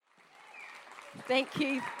Thank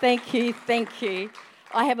you, thank you, thank you.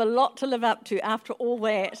 I have a lot to live up to after all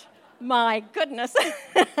that. My goodness.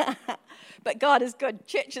 But God is good.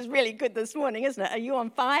 Church is really good this morning, isn't it? Are you on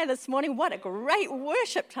fire this morning? What a great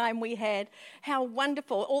worship time we had. How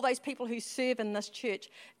wonderful. All those people who serve in this church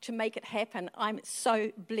to make it happen. I'm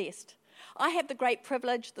so blessed. I have the great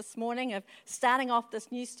privilege this morning of starting off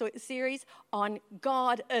this new series on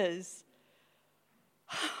God is.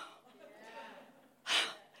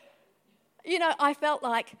 You know, I felt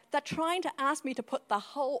like they're trying to ask me to put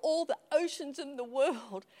all the oceans in the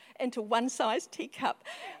world into one size teacup.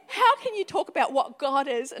 How can you talk about what God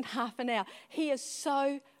is in half an hour? He is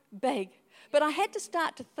so big. But I had to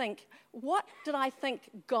start to think, what did I think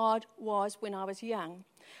God was when I was young?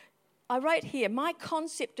 I wrote here, my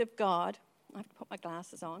concept of God, I have to put my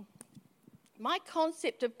glasses on. My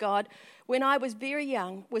concept of God when I was very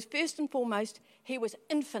young was first and foremost, he was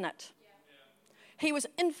infinite. He was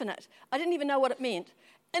infinite. I didn't even know what it meant.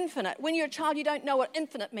 Infinite. When you're a child, you don't know what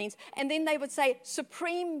infinite means. And then they would say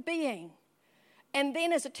supreme being. And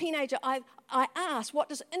then as a teenager, I asked, what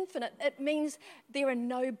does infinite? It means there are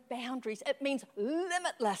no boundaries. It means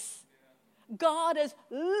limitless. God is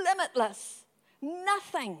limitless.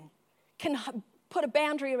 Nothing can put a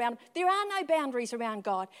boundary around him. There are no boundaries around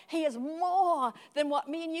God. He is more than what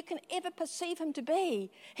me and you can ever perceive him to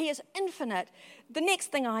be. He is infinite. The next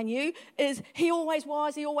thing I knew is he always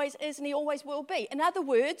was, he always is, and he always will be. In other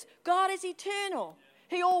words, God is eternal.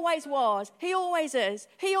 He always was, he always is,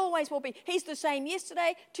 he always will be. He's the same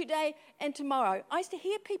yesterday, today, and tomorrow. I used to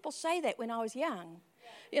hear people say that when I was young,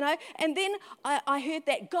 you know, and then I heard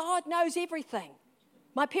that God knows everything.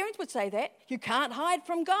 My parents would say that. You can't hide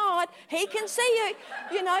from God. He can see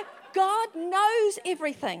you. You know, God knows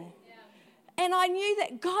everything. And I knew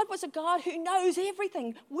that God was a God who knows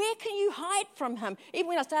everything. Where can you hide from him? Even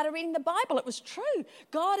when I started reading the Bible, it was true.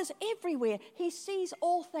 God is everywhere. He sees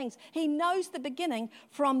all things. He knows the beginning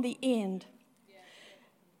from the end.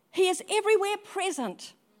 He is everywhere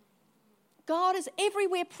present. God is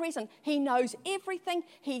everywhere present. He knows everything.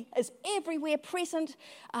 He is everywhere present.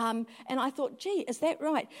 And I thought, gee, is that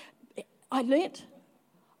right? I learnt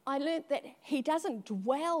that he doesn't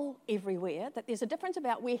dwell everywhere, that there's a difference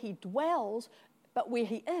about where he dwells, but where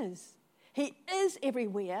he is. He is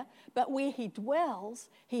everywhere, but where he dwells,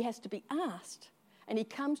 he has to be asked. And he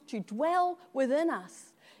comes to dwell within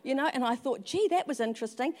us. You know, and I thought, gee, that was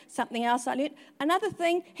interesting. Something else I learnt. Another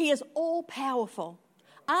thing, he is all-powerful.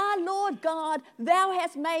 Ah, Lord God, thou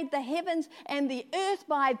hast made the heavens and the earth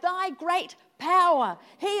by thy great power.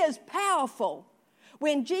 He is powerful.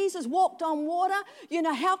 When Jesus walked on water, you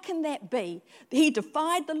know, how can that be? He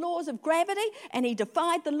defied the laws of gravity and he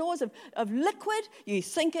defied the laws of liquid. You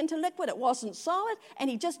sink into liquid, it wasn't solid, and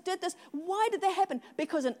he just did this. Why did that happen?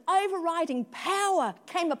 Because an overriding power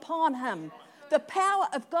came upon him. The power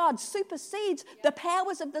of God supersedes the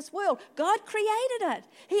powers of this world. God created it.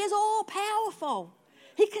 He is all powerful.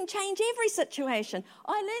 He can change every situation.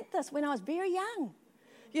 I learnt this when I was very young.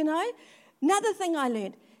 You know, another thing I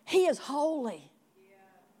learnt, he is holy.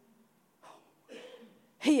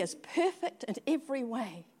 He is perfect in every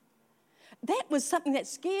way. That was something that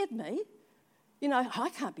scared me. You know, I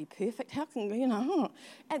can't be perfect. How can, you know?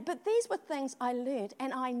 But these were things I learnt,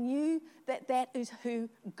 and I knew that that is who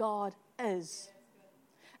God is.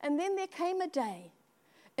 And then there came a day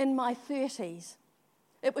in my 30s.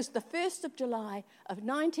 It was the 1st of July of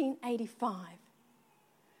 1985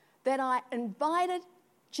 that I invited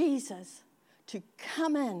Jesus to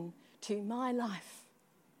come in to my life.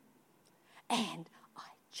 And I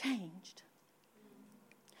changed.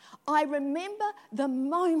 I remember the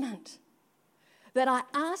moment that I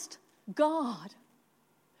asked God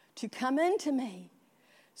to come into me.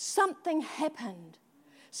 Something happened.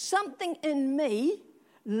 Something in me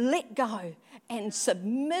let go and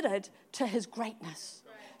submitted to his greatness.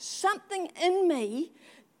 Something in me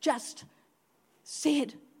just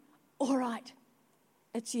said, all right,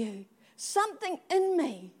 it's you. Something in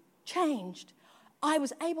me changed. I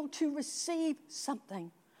was able to receive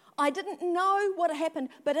something. I didn't know what had happened,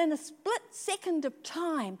 but in a split second of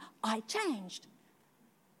time, I changed.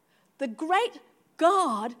 The great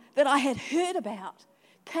God that I had heard about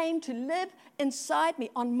came to live inside me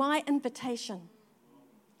on my invitation.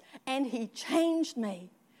 And he changed me.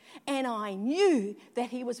 And I knew that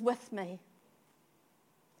he was with me.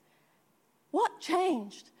 What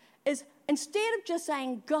changed is instead of just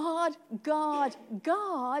saying, God, God,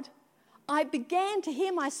 God, I began to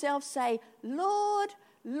hear myself say, Lord,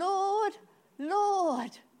 Lord,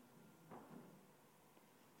 Lord.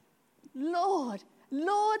 Lord.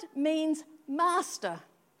 Lord means master.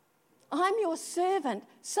 I'm your servant.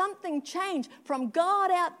 Something changed from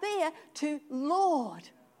God out there to Lord.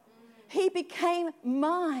 He became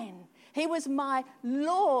mine. He was my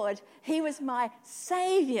Lord. He was my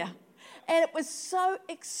Savior. And it was so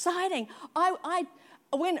exciting.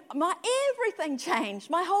 When everything changed,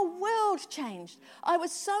 my whole world changed. I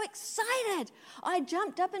was so excited. I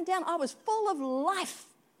jumped up and down. I was full of life.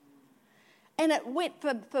 And it went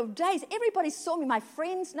for days. Everybody saw me. My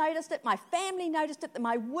friends noticed it. My family noticed it.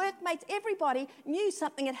 My workmates, everybody knew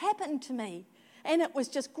something had happened to me. And it was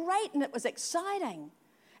just great, and it was exciting.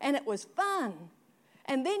 And it was fun.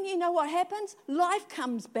 And then you know what happens? Life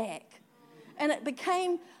comes back. And it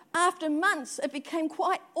became, after months, it became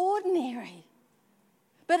quite ordinary.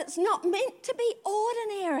 But it's not meant to be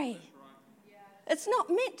ordinary. It's not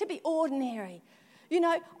meant to be ordinary. You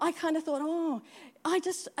know, I kind of thought,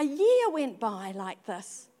 a year went by like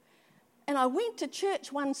this. And I went to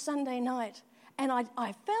church one Sunday night, and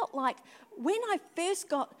I felt like when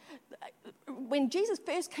Jesus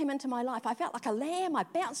first came into my life, I felt like a lamb. I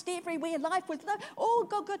bounced everywhere. Life was all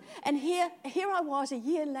good. And here I was a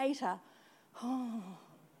year later.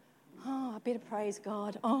 I better praise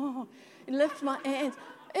God. Lift my hands.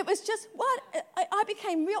 It was just, I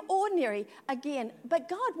became real ordinary again. But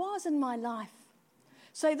God was in my life.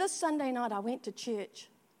 So this Sunday night I went to church.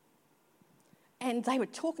 And they were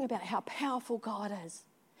talking about how powerful God is.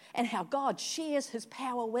 And how God shares his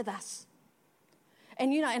power with us.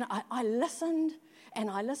 And, you know, and I listened, and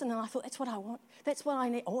I thought, that's what I want. That's what I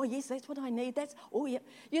need. Oh, yes, that's what I need.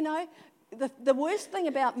 You know, the worst thing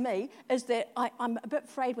about me is that I'm a bit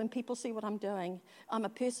afraid when people see what I'm doing. I'm a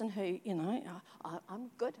person who, you know, I'm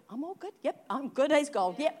good. I'm all good. Yep, I'm good as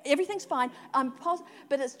gold. Yep, everything's fine. I'm positive.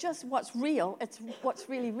 But it's just what's real. It's what's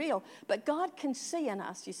really real. But God can see in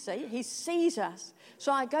us, you see. He sees us.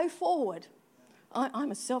 So I go forward.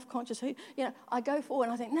 I'm a self-conscious, I go forward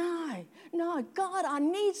and I think, no, God, I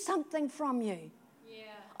need something from you. Yeah.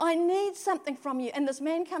 I need something from you. And this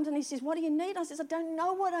man comes and he says, what do you need? I says, I don't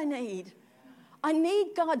know what I need. I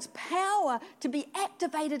need God's power to be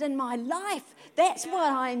activated in my life. That's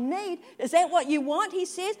what I need. Is that what you want? He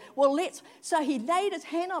says, well, so he laid his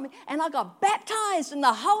hand on me and I got baptized in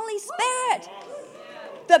the Holy Spirit.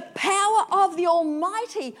 The power of the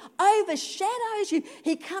Almighty overshadows you.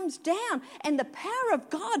 He comes down and the power of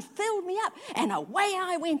God filled me up and away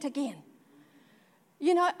I went again.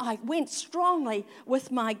 You know, I went strongly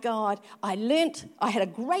with my God. I had a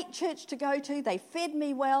great church to go to. They fed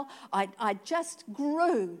me well. I just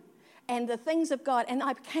grew. And the things of God. And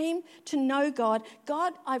I came to know God.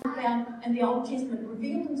 God, I've found in the Old Testament,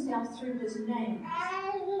 revealed himself through his name.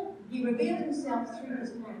 He revealed himself through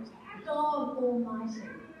his name. God Almighty.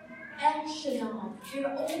 El Shaddai. There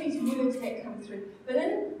are all these words that come through. But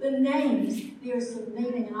in the names, there is some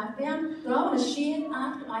meaning. And I found that I want to share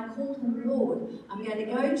after I called him Lord. I'm going to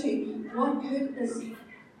go to who is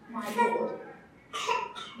my Lord.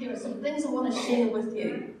 There are some things I want to share with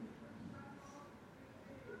you.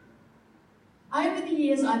 Over the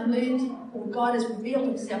years, I've learned, or God has revealed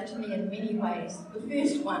himself to me in many ways. The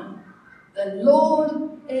first one, the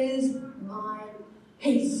Lord is my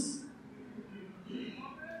peace.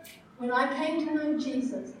 When I came to know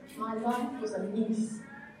Jesus, my life was a mess.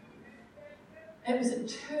 It was a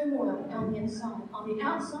turmoil on the inside. On the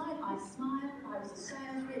outside, I smiled. I was a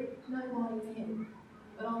sales rep. Nobody knew.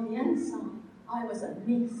 But on the inside, I was a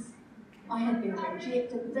mess. I had been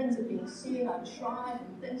rejected. Things had been said. I tried,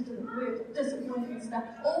 and things didn't work. Disappointment stuff.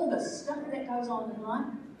 All the stuff that goes on in life.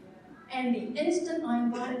 And the instant I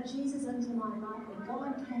invited Jesus into my life, when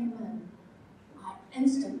God came in, I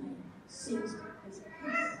instantly sensed his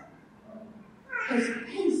peace. His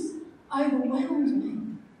peace overwhelmed me.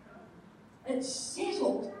 It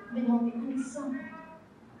settled me on the inside.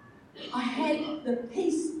 I had the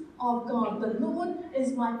peace of God. The Lord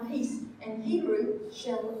is my peace. In Hebrew,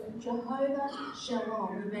 Jehovah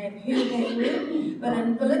Shalom. You may have heard that word. But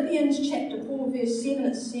in Philippians chapter 4, verse 7,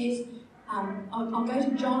 it says, I'll go to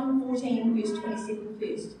John 14, verse 27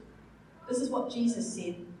 first. This is what Jesus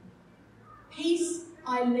said. Peace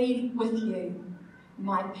I leave with you.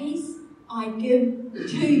 My peace I give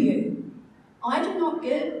to you. I do not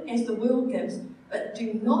give as the world gives, but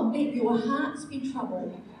do not let your hearts be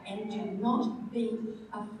troubled and do not be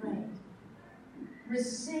afraid.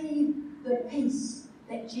 Receive the peace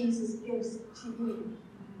that Jesus gives to you.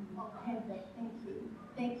 I'll have that. Thank you.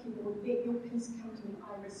 Thank you, Lord. Let your peace come to me. I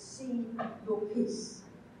receive your peace.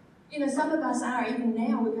 You know, some of us are, even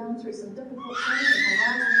now, we're going through some difficult things in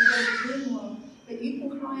our lives and we're going turmoil. But you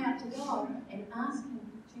can cry out to God and ask him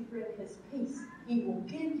to bring his peace. He will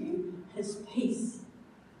give you his peace.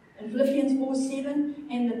 In Philippians 4:7,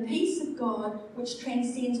 and the peace of God, which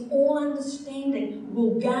transcends all understanding,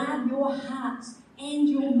 will guard your hearts and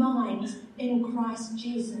your minds in Christ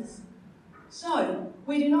Jesus. So,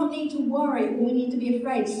 we do not need to worry or we need to be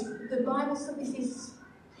afraid. The Bible simply says,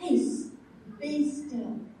 peace, be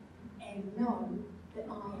still, and know that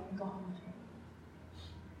I am God.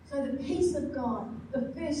 So the peace of God,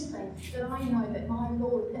 the first thing that I know that my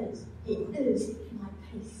Lord is, He is my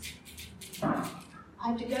peace. I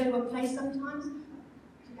have to go to a place sometimes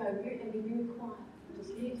to go and be very quiet, and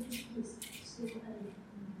just let His peace settle in.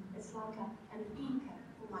 It's like an anchor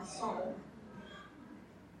for my soul.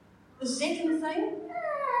 The second thing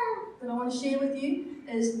that I want to share with you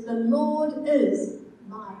is the Lord is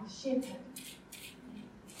my shepherd.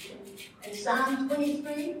 In Psalm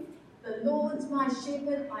 23, the Lord's my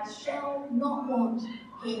shepherd, I shall not want.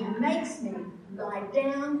 He makes me lie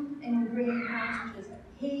down in green pastures.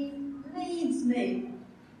 He leads me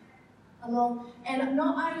along. And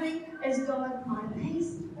not only is God my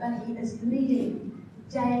peace, but He is leading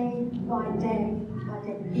day by day by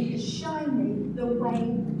day. He is showing me the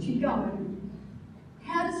way to go.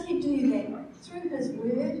 How does He do that? Through His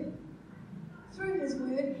Word. Through His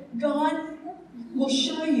Word, God will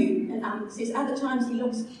show you. And it says other times He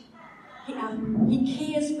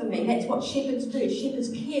cares for me. That's what shepherds do. Shepherds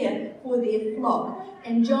care for their flock.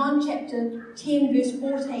 In John chapter 10, verse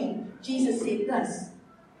 14, Jesus said this,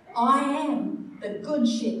 I am the good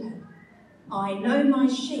shepherd. I know my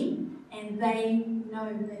sheep, and they know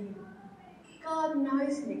me. God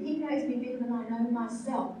knows me. He knows me better than I know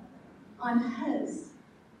myself. I'm His.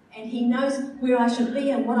 And He knows where I should be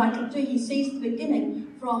and what I can do. He sees the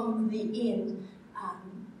beginning from the end.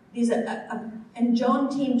 There's in John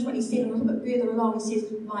 10:27, a little bit further along, He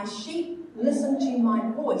says, my sheep listen to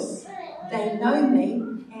my voice. They know me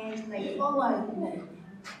and they follow me.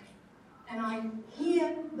 And I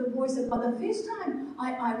hear the voice of God. The first time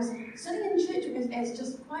I was sitting in church as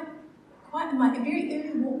just quite in my very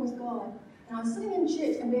early walk with God. And I was sitting in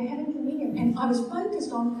church and we were having communion and I was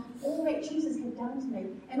focused on all that Jesus had done to me.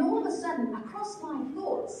 And all of a sudden, across my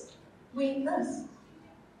thoughts went this,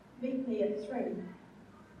 meet me at 3.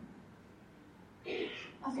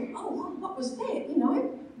 I thought, oh, what was that?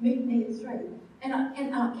 Meet me at 3. And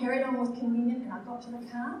I carried on with communion and I got to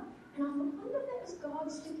the car and I thought, I wonder if that was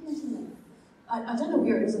God speaking to me. I don't know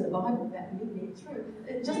where it is in the Bible about meet me at 3.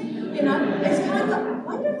 It just, it's kind of like, I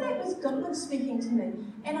wonder if that was God speaking to me.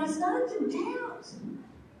 And I started to doubt.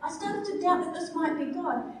 That this might be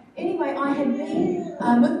God. Anyway, I had been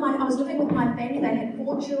I was living with my family. They had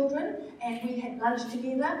 4 children, and we had lunch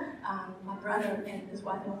together, my brother and his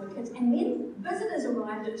wife and all the kids. And then visitors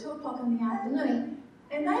arrived at 2 o'clock in the afternoon,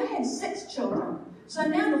 and they had 6 children. So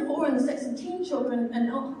now the 4 and the 6 and 10 children, and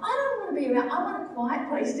I don't want to be around. I want a quiet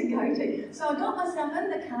place to go to. So I got myself in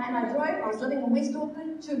the car and I drove. I was living in West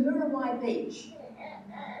Auckland to Muriwai Beach.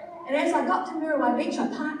 And as I got to Muriwai Beach, I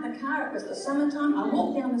parked the car. It was the summertime. I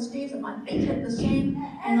walked down the stairs and my feet hit the sand.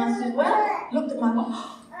 And I said, looked at my watch.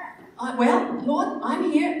 Lord, I'm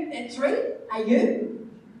here at 3. Are you?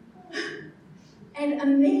 And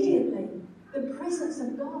immediately, the presence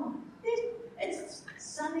of God. It's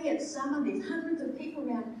sunny, it's summer, there's hundreds of people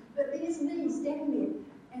around, but there's me standing there,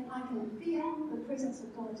 and I can feel the presence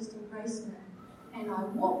of God just embrace me. And I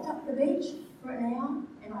walked up the beach for an hour,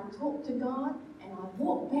 and I talked to God, and I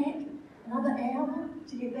walked back another hour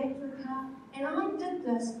to get back to the car, and I did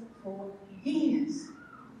this for years.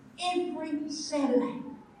 Every Saturday,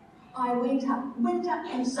 I went up, winter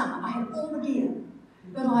and summer, I had all the gear.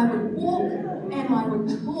 But I would walk and I would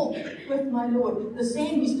talk with my Lord. The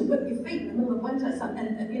sand used to whip your feet in the middle of winter,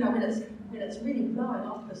 when it's really blowing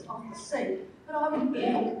off the sea. But I would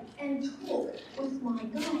walk and talk with my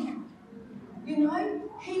God.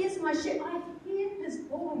 He is my shepherd. I hear His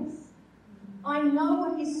voice. I know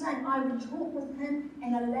what He's saying. I would talk with Him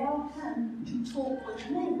and allow Him to talk with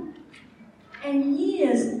me. And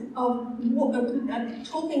years of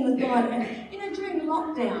talking with God, and during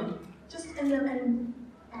lockdown, just in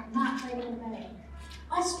March, April, May,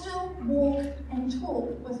 I still walk and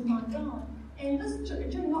talk with my God. And this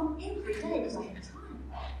during not every day, because I had time.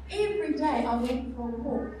 Every day I went for a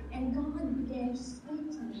walk, and God began to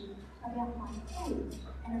speak to me about my faith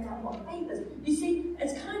and about what faith is. You see,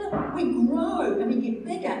 it's kind of, we grow and we get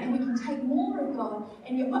bigger and we can take more of God.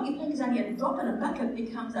 And what you think is only a drop in a bucket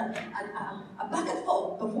becomes a bucket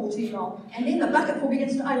full before too long. And then the bucket full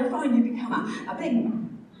begins to overflow and you become a big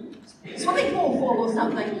swimming pool full or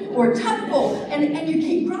something, or a tub full, and you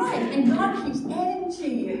keep growing, and God keeps adding to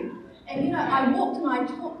you. And I walked and I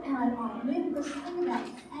talked, and I learned this thing about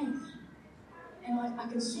faith. And I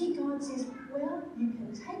can see God says, well, you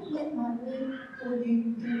can take me at my word or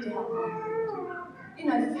you can doubt my word. You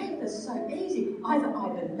know, faith is so easy. Either I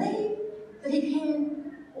believe that he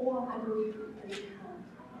can or I believe that he can't.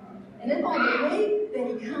 And if I believe that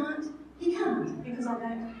he can't because I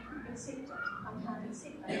don't accept it. I can't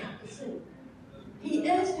accept it. I can't see. He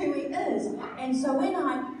is who he is. And so when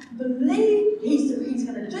I believe he's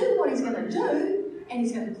going to do what he's going to do, and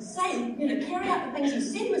he's going to say, carry out the things he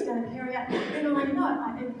said he was going to carry out, then I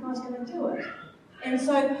know God's going to do it. And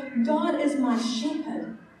so God is my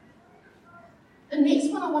shepherd. The next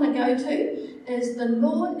one I want to go to is the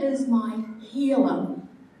Lord is my healer.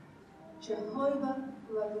 Jehovah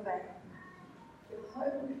Rapha.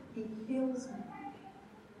 Jehovah, he heals me.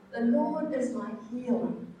 The Lord is my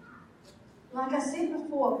healer. Like I said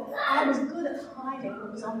before, I was good at hiding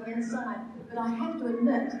what was on the inside, but I have to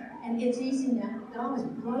admit, and it's easy now, that I was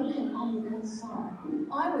broken on the inside.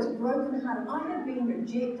 I was broken-hearted. I had been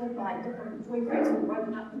rejected by different boyfriends who were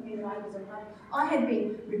broken up with me that I was in love. I had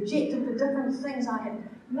been rejected for different things. I had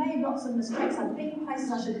made lots of mistakes. I'd been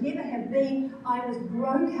places I should never have been. I was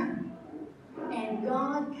broken. And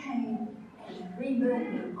God came and rebuilt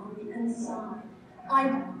me on the inside.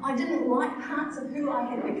 I didn't like parts of who I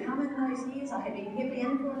had become in those years. I had been heavily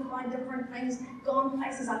influenced by different things, gone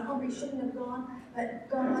places I probably shouldn't have gone. But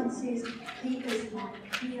God says, he is my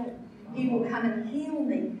healer. He will come and heal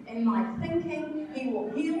me in my thinking. He will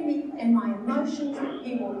heal me in my emotions.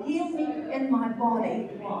 He will heal me in my body.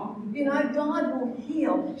 God will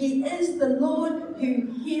heal. He is the Lord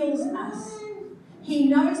who heals us. He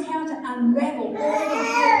knows how to unravel all the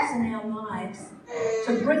hurts in our lives,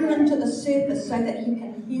 to bring them to the surface so that he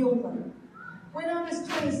can heal them. When I was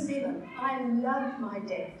 27, I loved my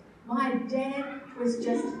dad. My dad was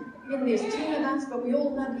just, there's 10 of us, but we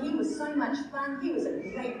all loved him. He was so much fun. He was a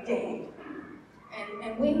great dad.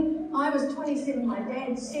 And when I was 27, my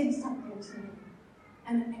dad said something to me.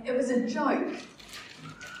 And it was a joke.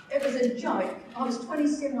 It was a joke. I was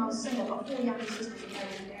 27, I was single, I've got 4 younger sisters and they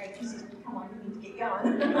were married. He said, come on, you need to get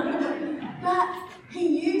going. But he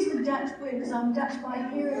used the Dutch word, because I'm Dutch by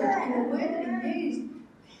heritage, and the word that he used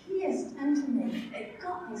pierced into me. It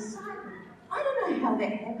got inside me. I don't know how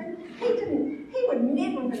that happened. He would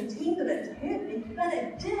never have intended it to hurt me, but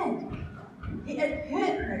it did. It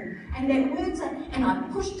hurt me. And that word said, and I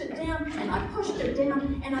pushed it down, and I pushed it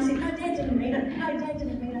down, and I said, no, Dad didn't mean it. No, Dad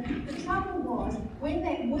didn't mean it. The trouble was, when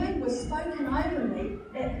that word was spoken over me,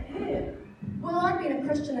 it hurt. Well, I'd been a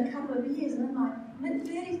Christian a couple of years, and in my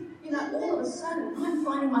mid-30s, all of a sudden, I'm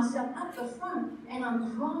finding myself up the front, and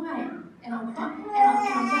I'm crying, and I'm crying,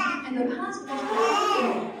 and the pastor was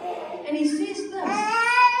talking to me, and he says this,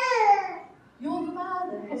 your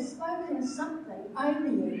father has spoken something over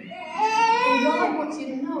you, and God wants you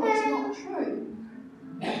to know it's not true.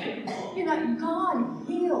 God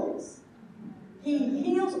heals. He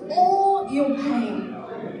heals all your pain.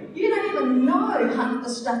 You don't even know half the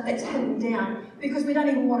stuff that's hidden down because we don't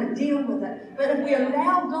even want to deal with it. But if we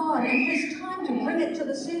allow God in his time to bring it to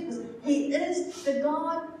the surface, he is the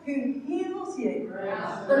God who heals you.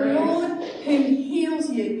 The Lord who heals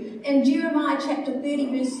you. In Jeremiah chapter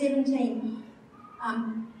 30, verse 17,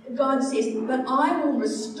 God says, but I will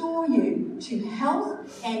restore you to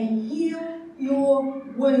health and heal your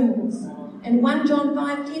wounds. In 1 John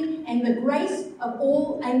 5:10, and the grace of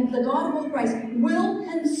all, and the God of all grace will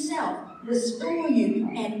himself restore you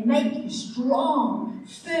and make you strong,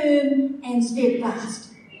 firm, and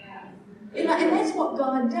steadfast. And that's what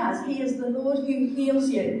God does. He is the Lord who heals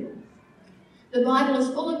you. The Bible is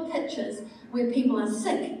full of pictures where people are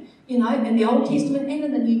sick. In the Old Testament and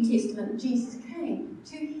in the New Testament, Jesus came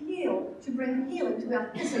to heal, to bring healing to our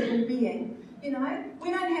physical being. We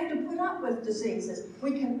don't have to put up with diseases.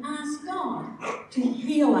 We can ask God to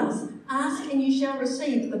heal us. Ask and you shall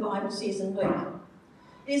receive, the Bible says in Luke.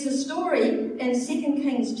 There's a story in 2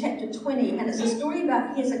 Kings chapter 20, and it's a story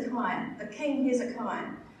about Hezekiah, the king Hezekiah.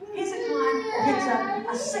 Hezekiah gets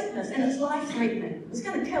a sickness, and it's life-threatening. It's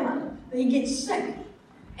going to kill him, but he gets sick.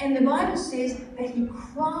 And the Bible says that he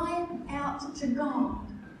cried out to God,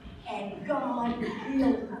 and God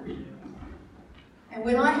healed him. And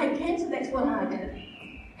when I had cancer, that's what I did.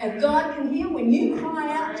 If God can heal, when you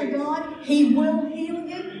cry out to God, he will heal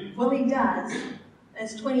you. Well, he does.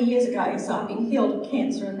 That's 20 years ago, so I've been healed of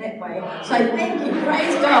cancer in that way. So thank you.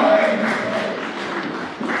 Praise God.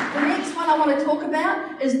 The next one I want to talk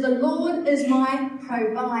about is the Lord is my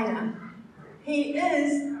provider. He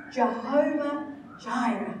is Jehovah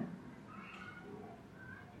Jireh.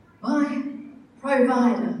 My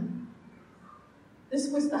provider. This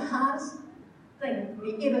was the hardest thing for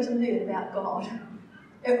me ever to learn about God.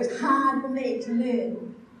 It was hard for me to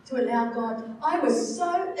learn. to allow God. I was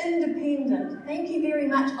so independent. Thank you very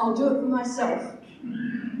much. I'll do it for myself.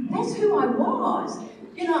 That's who I was.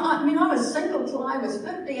 You know, I was single till I was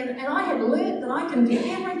 50, and I had learned that I can do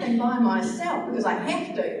everything by myself because I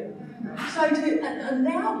have to. So to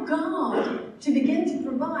allow God to begin to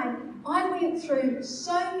provide, I went through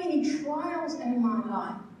so many trials in my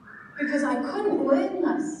life because I couldn't learn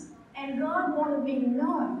this. And God wanted me to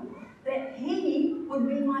know that He would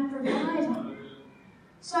be my provider.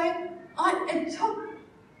 So it took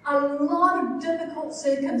a lot of difficult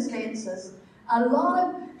circumstances. A lot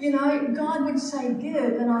of, God would say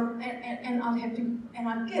give, and I'd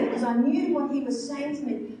give because I knew what He was saying to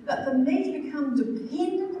me. But for me to become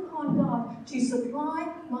dependent upon God to supply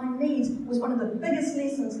my needs was one of the biggest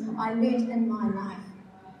lessons I learned in my life.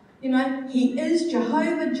 He is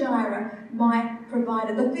Jehovah Jireh, my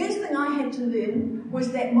provider. The first thing I had to learn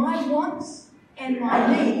was that my wants and my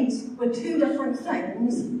needs were two different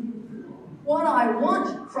things. What I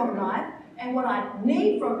want from life and what I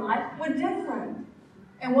need from life were different.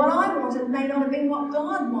 And what I wanted may not have been what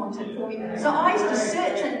God wanted for me. So I used to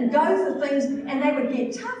search and go for things, and they would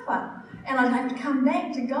get tougher. And I'd have to come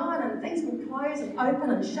back to God, and things would close and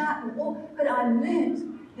open and shut and all. But I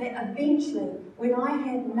learned that eventually, when I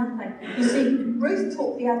had nothing, you see, Ruth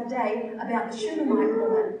talked the other day about the Shunammite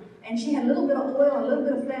woman, and she had a little bit of oil and a little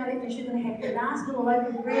bit of flour left, and she was going to have her last little loaf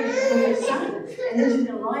of bread with her son, and then she's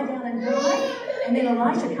going to lie down and die. And then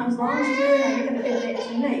Elisha comes along and says, "No, you're going to give that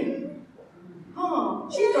to me." Oh,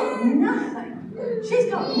 she's got nothing. She's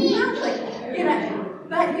got nothing.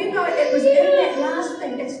 But it was in that last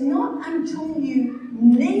thing. It's not until you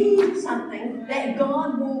need something that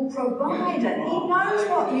God will provide it. He knows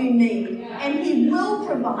what you need, and He will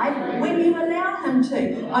provide when you allow Him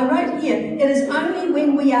to. I wrote here, it is only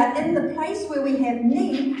when we are in the place where we have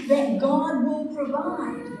need that God will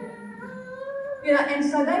provide. And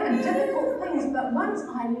so they were difficult things, but once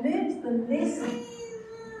I learnt the lesson,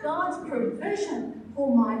 God's provision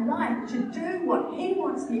for my life to do what He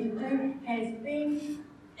wants me to do has been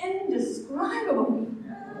indescribable.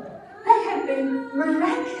 They have been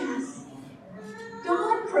miraculous.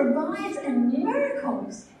 God provides in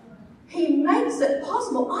miracles. He makes it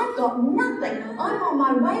possible. I've got nothing. I'm on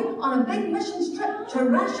my way on a big missions trip to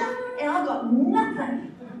Russia, and I've got nothing.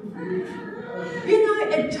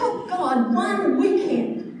 It took God one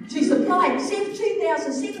weekend to supply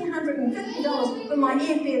 $2,750 for my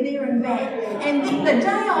airfare there and back. And then the day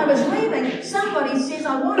I was leaving, somebody says,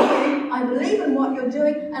 "I want you, I believe in what you're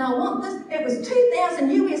doing, and I want this." It was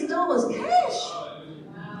 $2,000 cash.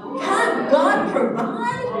 Can't God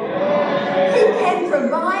provide? He can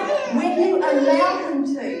provide when you allow Him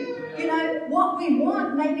to. What we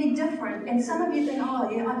want may be different. And some of you think, "Oh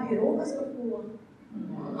yeah, I've heard all this before."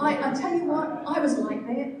 I tell you what, I was like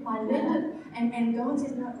that. I learned it. And God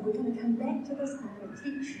says, "No, we're going to come back to this. I'm going to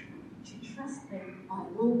teach you to trust me. I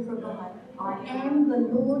will provide. I am the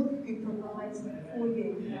Lord who provides for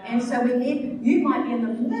you." And so you might be in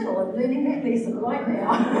the middle of learning that lesson right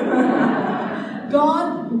now.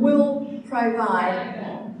 God will provide.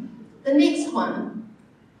 The next one.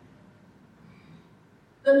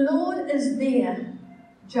 The Lord is there.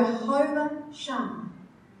 Jehovah Shammah.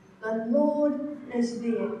 The Lord is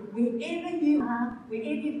there. Wherever you are,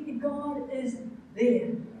 God is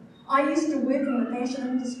there. I used to work in the fashion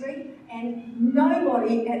industry, and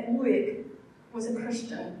nobody at work was a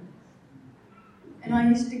Christian. And I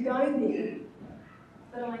used to go there,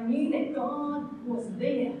 but I knew that God was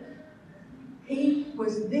there. He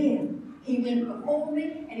was there. He went before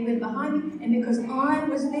me, and He went behind me, and because I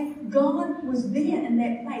was there, God was there in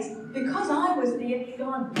that place. Because I was there,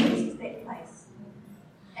 God blessed that place.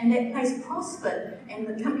 And that place prospered, and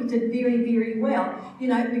the company did very, very well,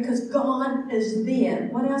 because God is there.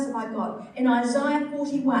 What else have I got? In Isaiah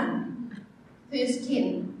 41, verse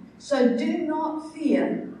 10, "So do not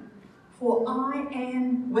fear, for I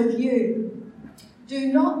am with you. Do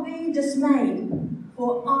not be dismayed,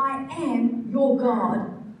 for I am your God.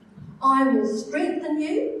 I will strengthen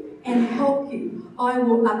you and help you. I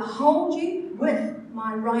will uphold you with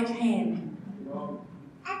my right hand."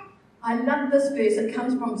 I love this verse. It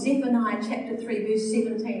comes from Zephaniah chapter 3, verse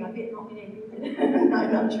 17. I bet not many of you did. No,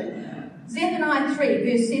 not true. Zephaniah 3,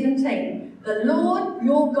 verse 17. "The Lord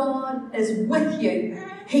your God is with you.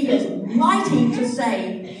 He is mighty to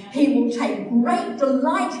save. He will take great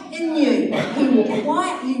delight in you. He will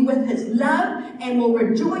quiet you with His love and will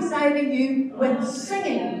rejoice over you with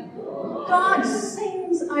singing." God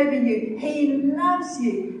sings over you. He loves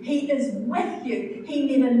you. He is with you.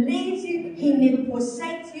 He never leaves you. He never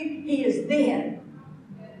forsakes you. He is there.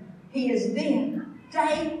 He is there,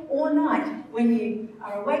 day or night, when you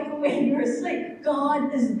are awake or whether you're asleep,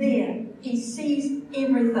 God is there. He sees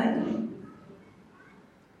everything.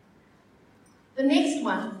 The next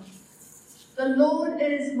one. The Lord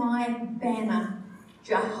is my banner.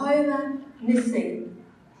 Jehovah Nissi.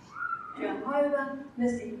 Jehovah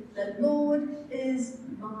Nissi. The Lord is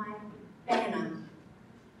my banner.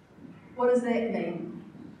 What does that mean?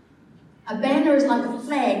 A banner is like a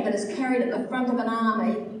flag that is carried at the front of an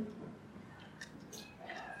army.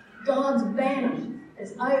 God's banner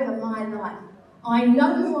is over my life. I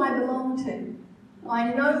know who I belong to.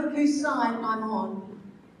 I know whose side I'm on.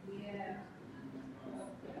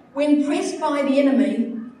 When pressed by the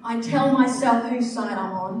enemy, I tell myself whose side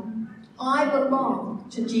I'm on. I belong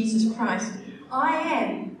to Jesus Christ. I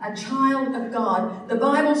am a child of God. The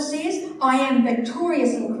Bible says I am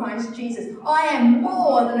victorious in Christ Jesus. I am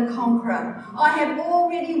more than a conqueror. I have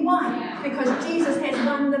already won because Jesus has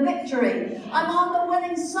won the victory. I'm on the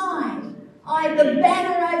winning side. The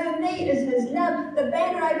banner over me is His love. The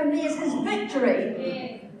banner over me is His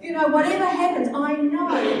victory. You know, whatever happens, I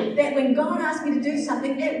know that when God asks me to do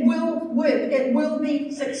something, it will work. It will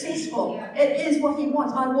be successful. It is what He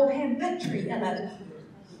wants. I will have victory in it.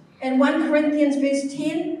 In 1 Corinthians verse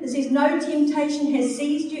 10, it says, no temptation has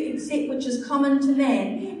seized you except which is common to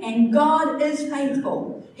man, and God is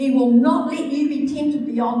faithful. He will not let you be tempted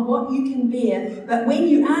beyond what you can bear, but when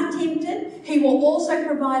you are tempted, He will also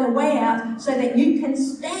provide a way out so that you can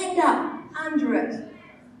stand up under it.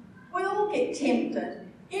 We all get tempted.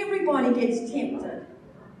 Everybody gets tempted.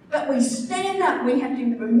 But we stand up. We have to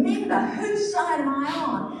remember, whose side am I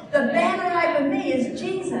on? The banner over me is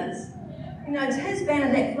Jesus. You know, it's His banner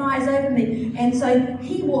that flies over me. And so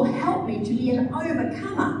He will help me to be an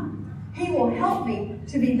overcomer. He will help me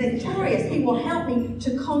to be victorious. He will help me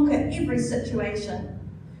to conquer every situation.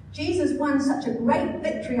 Jesus won such a great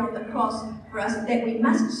victory on the cross for us that we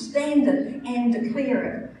must stand it and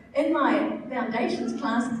declare it. In my foundations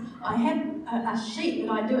classes, I have a sheet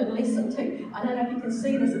that I do in lesson 2. I don't know if you can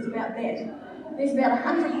see this, it's about that. There's about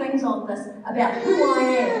 100 things on this about who I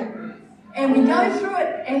am. And we go through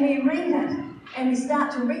it and we read it. And we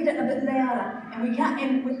start to read it a bit louder. And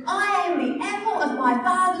I am the apple of my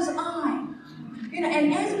Father's eye. You know,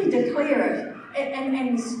 and as we declare it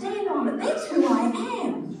and we stand on it, that's who I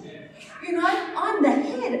am. You know, I'm the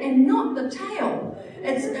head and not the tail.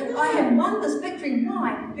 I have won this victory.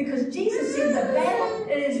 Why? Because Jesus said the battle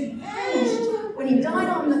is finished when He died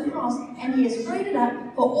on the cross, and He has freed it up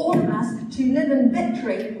for all of us to live in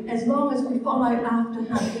victory as long as we follow after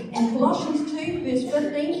Him. And Colossians 2 verse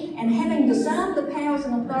 15, and having disarmed the powers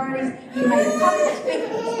and authorities, He made a public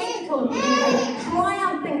spectacle of them,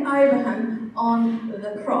 triumphing over Him on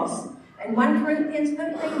the cross. In 1 Corinthians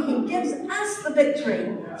 15, He gives us the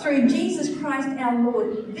victory through Jesus Christ our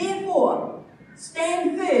Lord. Therefore,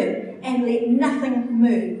 stand firm and let nothing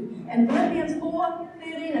move. In Philippians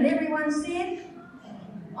 4:13, and everyone said,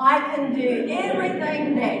 I can do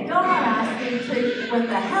everything that God asks me to with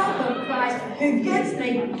the help of Christ who gives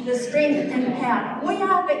me the strength and power. We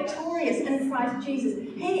are victorious in Christ Jesus.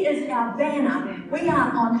 He is our banner. We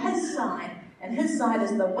are on His side. And His side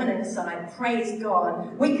is the winning side. Praise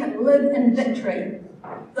God. We can live in victory.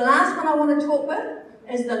 The last one I want to talk with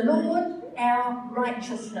is the Lord our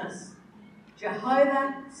righteousness.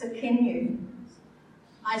 Jehovah Tsidkenu.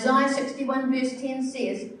 Isaiah 61 verse 10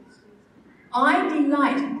 says, I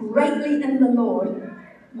delight greatly in the Lord.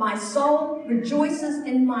 My soul rejoices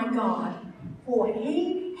in my God, for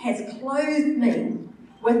He has clothed me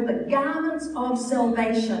with the garments of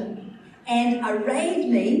salvation and arrayed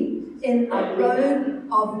me in a robe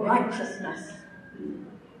of righteousness.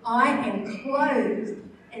 I am clothed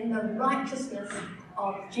in the righteousness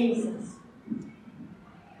of Jesus.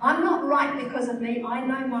 I'm not right because of me. I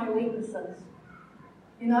know my weaknesses.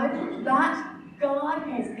 You know, but God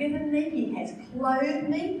has given me, He has clothed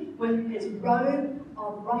me with His robe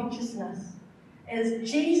of righteousness. It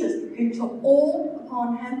is Jesus who took all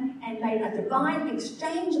upon Him and made a divine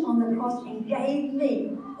exchange on the cross and gave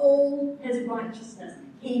me all His righteousness.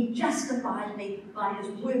 He justified me by His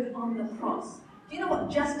work on the cross. Do you know what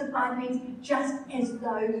justified means? Just as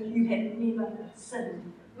though you had never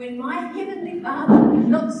sinned. When my Heavenly Father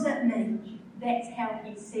looks at me, that's how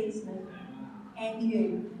He sees me and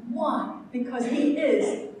you. Why? Because He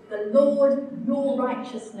is the Lord, your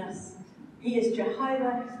righteousness. He is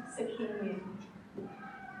Jehovah Tsidkenu.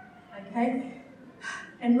 Okay?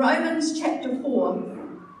 In Romans chapter 4,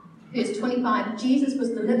 verse 25, Jesus was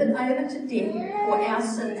delivered over to death for our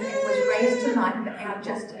sins and was raised to life for our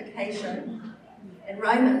justification. In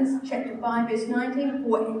Romans chapter 5, verse 19,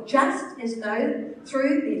 for just as though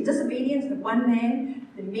through the disobedience of one man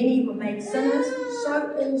the many were made sinners,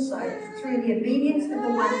 so also through the obedience of the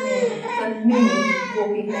one man, the many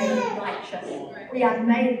will be made righteous. We are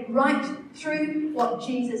made right through what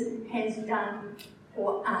Jesus has done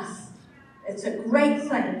for us. It's a great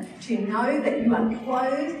thing to know that you are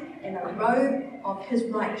clothed in a robe of his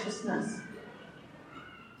righteousness.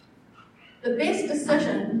 The best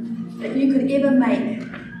decision that you could ever make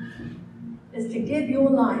is to give your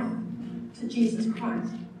life to Jesus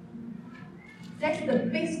Christ. That's the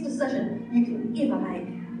best decision you can ever make.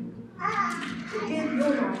 To give your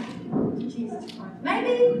life to Jesus Christ.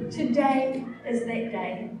 Maybe today is that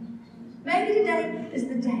day. Maybe today is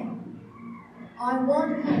the day. I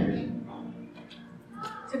want him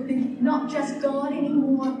to be not just God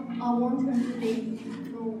anymore. I want him to be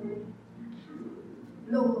Lord.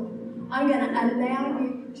 Lord, I'm going to allow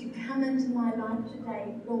you to come into my life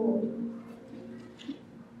today, Lord.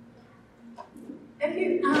 If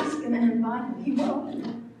you ask him and invite him, he will.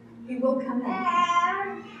 He will come in.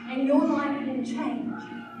 And your life will change.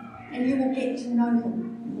 And you will get to know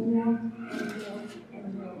him more and more and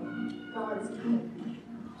more. God is good.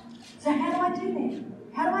 So how do I do that?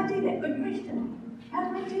 How do I do that? Good question. How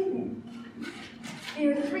do I do that?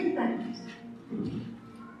 There are three things.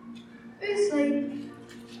 Firstly,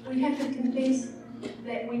 we have to confess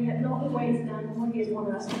that we have not always done what he has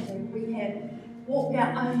wanted us to do. We have walked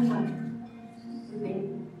our own way. We've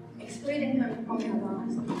been excluding him from our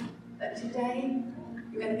lives. But today,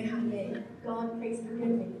 you're going to come back. God, please forgive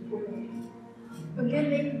me for that. Forgive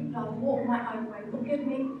me if I walk my own way. Forgive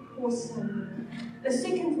me for sin. The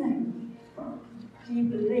second thing, do you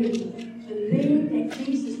believe? Believe that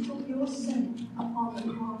Jesus took your sin upon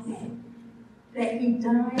the cross. That he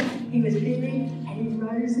died, he was buried, and he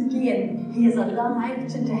rose again. He is alive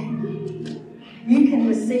today. You can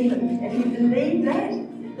receive him. If you believe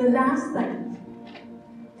that, the last thing,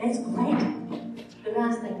 that's great. The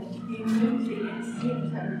last thing, you need to accept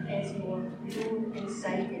him as your Lord and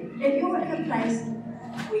Saviour. If you're at a place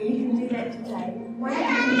where you can do that today, why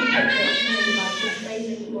don't you take that to me by just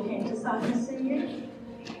raising your hand just so I can see you?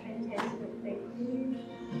 Fantastic. Thank you.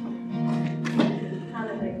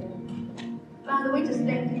 Hallelujah. Father, we just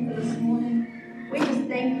thank you for this morning. We just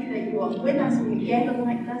thank you that you are with us when we gather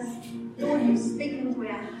like this. Lord, you speak into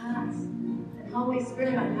our hearts. Holy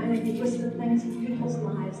Spirit, I know that you whisper things in people's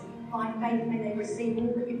lives. By faith, may they receive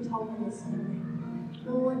all that you've told them this morning.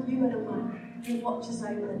 Lord, you are the one who watches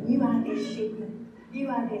over them. You are their shepherd. You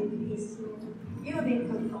are their peace, Lord. You are their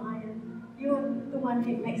provider. You are the one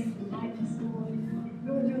who makes them righteous, Lord.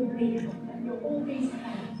 Lord, you're there. You're all these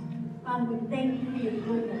things. Father, we thank you for your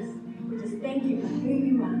goodness. We just thank you for who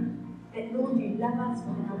you are. That, Lord, you love us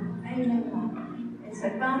with an unfailing love. And so,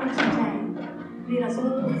 Father, today, let us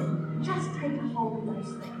all just take a hold of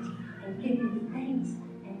those things and give you thanks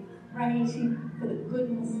and praise you for the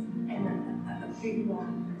goodness and of who you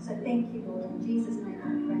are. So thank you, Lord. In Jesus' name I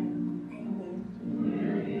pray.